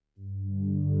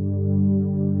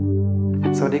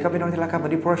สวัสดีครับพี่น้องที่รักครับวั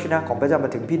นนี้พระชนะของพระเจ้ามา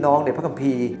ถึงพี่น้องในพระคัม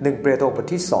ภีร์1เปโตรบท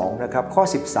ที่2นะครับข้อ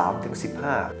13ถึง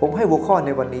15ผมให้หัวข้อใน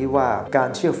วันนี้ว่าการ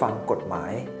เชื่อฟังกฎหมา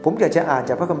ยผมอยากจะอ่าน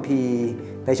จากพระคัมภีร์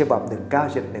ในฉบับ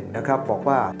1971นะครับบอก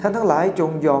ว่าท่านทั้งหลายจ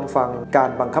งยอมฟังการ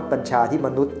บังคับบัญชาที่ม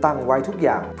นุษย์ตั้งไว้ทุกอ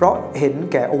ย่างเพราะเห็น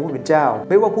แก่องค์พระผู้เป็นเจ้า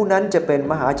ไม่ว่าผู้นั้นจะเป็น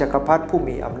มหาจักรพรรดิผู้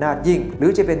มีอำนาจยิ่งหรื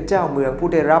อจะเป็นเจ้าเมืองผู้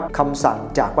ได้รับคำสั่ง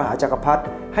จากมหาจักรพรรดิ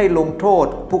ให้ลงโทษ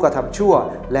ผู้กระทำชั่ว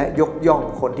และยกย่อง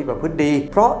คนที่ประพฤติดี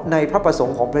เพราะในพระประสง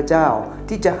ค์ของพระเจ้า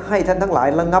ที่จะให้ท่านทั้งหลาย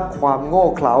ระงับความโง่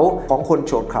เขลาของคนโ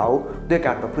ฉดเขลาด้วยก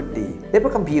ารประพฤติดีในพร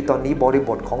ะคัมภีร์ตอนนี้บริบ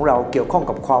ทของเราเกี่ยวข้อง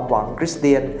กับความหวังคริสเ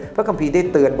ตียนพระคัมภีร์ได้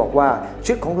เตือนบอกว่า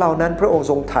ชีวิตของเรานั้นพระองค์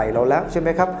ทรงไถ่เราแล้วใช่ไหม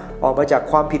ครับออกมาจาก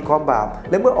ความผิดความบาป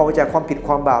และเมื่อออกมาจากความผิดค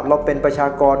วามบาปเราเป็นประชา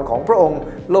กรของพระองค์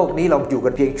โลกนี้เราอยู่กั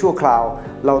นเพียงชั่วคราว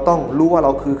เราต้องรู้ว่าเร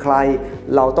าคือใคร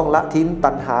เราต้องละทิ้ง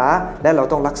ตัณหาและเรา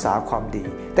ต้องรักษาความดี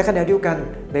แต่ขณะเดียวกัน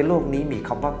ในโลกนี้มีค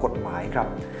ำว่ากฎหมายครับ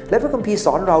และพระคัมภีร์ส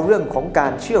อนเราเรื่องของกา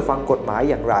รเชื่อฟังกฎหมาย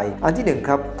อย่างไรอันที่1ค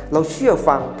รับเราเชื่อ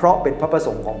ฟังเพราะเป็นพระประส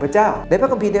งค์ของพระเจ้าในพระ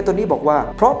คัมภีร์ในตัวนี้บอกว่า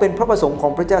เพราะเป็นพระประสงค์ขอ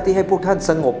งพระเจ้าที่ให้พวกท่าน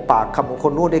สงบปากคำของค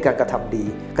นโน้นด้วยการกระทำดี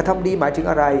กระทำดีหมายถึง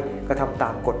อะไรกระทำตา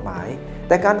มกฎหมาย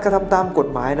แต่การกระทำตามกฎ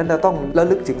หมายนั้นเราต้องระ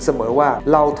ลึกถึงเสมอว่า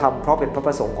เราทำเพราะเป็นพระป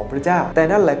ระสงค์ของพระเจ้าแต่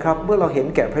นั่นแหละครับเมื่อเราเห็น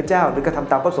แก่พระเจ้าหรือกระท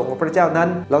ำตามพระประสงค์ของพระเจ้านั้น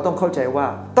เราต้องเข้าใจว่า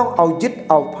ต้องเอายึด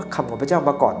เอาพระคำของพระเจ้า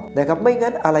มาก่อนนะครับไม่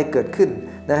งั้นอะไรเกิดขึ้น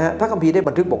นะฮะพระคัมภีร์ได้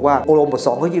บันทึกบอกว่าโรมบท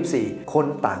2ข้อ24คน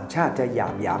ต่างชาติจะห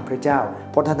ยามพระเจ้า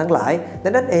เพราะท่านทั้งหลาย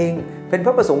นั่นเองเป็นพ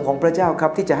ระประสงค์ของพระเจ้าครั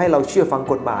บที่จะให้เราเชื่อฟัง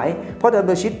กฎหมายเพราะดำเ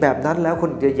นินชีวิตแบบนั้นแล้วคน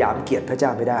จะหยามเกียรติพระเจ้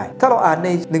าไม่ได้ถ้าเราอ่านใน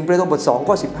1เปโตรบท2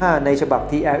ข้อ15ในฉบับ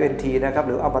TLNT นะครับห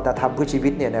รืออมตะธรรมเพื่อชีวิ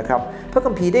ตเนี่ยนะครับพระ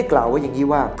คัมภีร์ได้กล่าวไว้อย่างนี้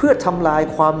ว่าเพื่อทำลาย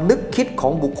ความนึกคิดขอ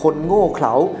งบุคคลโง่เขล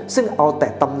าซึ่งเอาแต่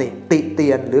ตำหนิติเตี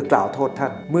ยนหรือกล่าวโทษท่า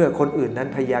นเมื่อคนอื่นนั้น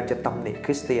พยายามจะตำหนิค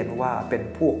ริสเตียนว่าเป็น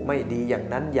พวกไม่ดีอย่าง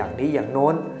นั้นอย่างนี้อย่างโ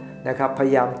น้นนะครับพย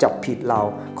ายามจับผิดเรา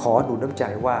ขอหนุนน้ำใจ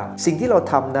ว่าสิ่งที่เรา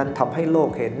ทำนั้นทำให้โลก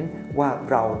เห็นว่า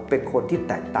เราเป็นคนที่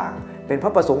แตกต่างเป็นพร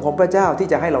ะประสงค์ของพระเจ้าที่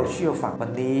จะให้เราเชื่อฟังวั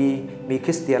นนี้มีค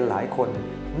ริสเตียนหลายคน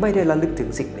ไม่ได้ระลึกถึง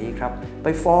สิ่งนี้ครับไป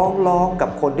ฟ้องร้องกับ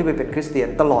คนที่ไปเป็นคริสเตียน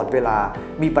ตลอดเวลา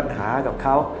มีปัญหากับเข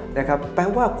านะครับแปล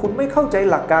ว่าคุณไม่เข้าใจ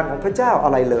หลักการของพระเจ้าอะ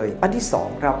ไรเลยอันที่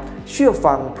2ครับเชื่อ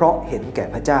ฟังเพราะเห็นแก่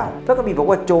พระเจ้าพระคัมภีร์บอก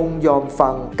ว่าจงยอมฟั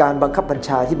งการบังคับบัญช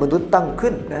าที่มนุษย์ตั้ง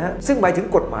ขึ้นนะฮะซึ่งหมายถึง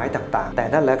กฎหมายต่างๆแต่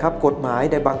นั่นแหละครับกฎหมาย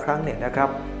ในบางครั้งเนี่ยนะครับ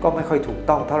ก็ไม่ค่อยถูก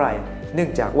ต้องเท่าไหร่เนื่อ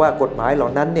งจากว่ากฎหมายเหล่า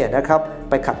นั้นเนี่ยนะครับ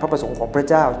ไปขัดพระประสงค์ของพระ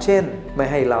เจ้าเช่นไม่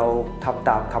ให้เราทำต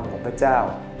ามคำของพระเจ้า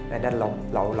นั่นเ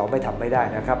ราไม่ทำไม่ได้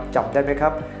นะครับจำได้ไหมครั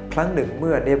บครั้งหนึ่งเ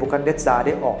มื่อเนบูคัดเนสซาร์ไ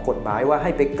ด้ออกกฎหมายว่าใ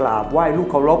ห้ไปกราบไหว้รูป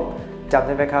เคารพจำไ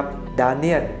ด้ไหมครับดาเ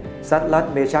นียลซัดรัด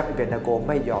เมชักเอเบนาโกไ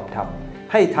ม่ยอมท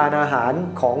ำให้ทานอาหาร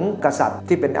ของกษัตริย์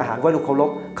ที่เป็นอาหารไหว้รูปเคารพ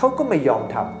เขาก็ไม่ยอม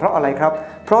ทำเพราะอะไรครับ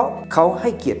เพราะเขาให้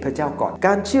เกียรติพระเจ้าก่อนก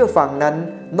ารเชื่อฟังนั้น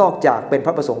นอกจากเป็นพ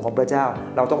ระประสงค์ของพระเจ้า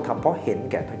เราต้องทำเพราะเห็น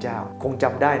แก่พระเจ้าคงจ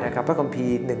ำได้นะครับพระคัมภี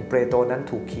ร์1เปโตรนั้น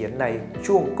ถูกเขียนใน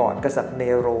ช่วงก่อนกษัตริย์เน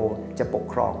โรจะปก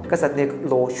ครองกษัตริย์เน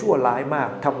โรชั่วร้ายมาก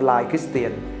ทำลายคริสเตีย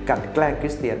นกันแกล้งค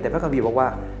ริสเตียนแต่พระคัมภีร์บอกว่า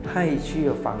ให้เชื่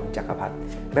อฟังจักรพรรดิ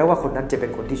แม้ว่าคนนั้นจะเป็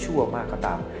นคนที่ชั่วมากก็ต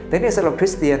ามแต่เนี่ยสำหรับคริ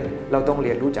สเตียนเราต้องเ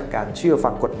รียนรู้จากการเชื่อฟั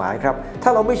งกฎหมายครับถ้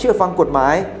าเราไม่เชื่อฟังกฎหมา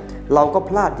ยเราก็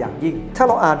พลาดอย่างยิ่งถ้าเ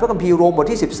ราอ่านพระคัมภีร์โรมบท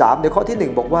ที่13ในข้อ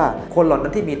ที่1บอกว่าคนเหล่านั้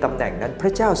นที่มีตำแหน่งนั้นพร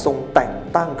ะเจ้าทรงแต่ง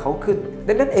ตั้งเขาขึ้น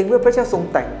ดังนั้นเองเมื่อพระเจ้าทรง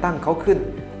แต่งตั้งเขาขึ้น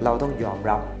เราต้องยอม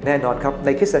รับแน่นอนครับใน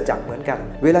คริสตจักรเหมือนกัน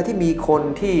เวลาที่มีคน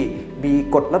ที่มี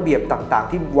กฎระเบียบต่าง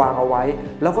ๆที่วางเอาไว้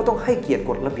เราก็ต้องให้เกียรติ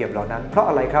กฎระเบียบเหล่านั้นเพราะ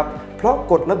อะไรครับเพราะ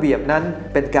กฎระเบียบนั้น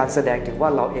เป็นการแสดงถึงว่า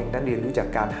เราเองนั้นเรียนรู้จาก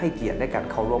การให้เกียรติและการ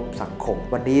เคารพสังคม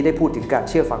วันนี้ได้พูดถึงการ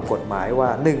เชื่อฟังกฎหมายว่า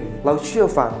 1. เราเชื่อ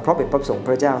ฟังเพราะเป็นพระประสงค์พ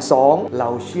ระเจ้า 2. เรา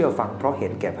เชื่อฟังเพราะเห็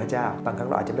นแก่พระเจ้าบางครั้ง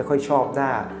เราอาจจะไม่ค่อยชอบหน้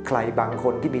าใครบางค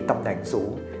นที่มีตำแหน่งสู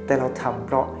งแต่เราทำเ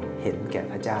พราะเห็นแก่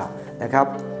พระเจ้านะครับ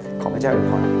ขอพระเจ้าอวย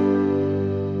พร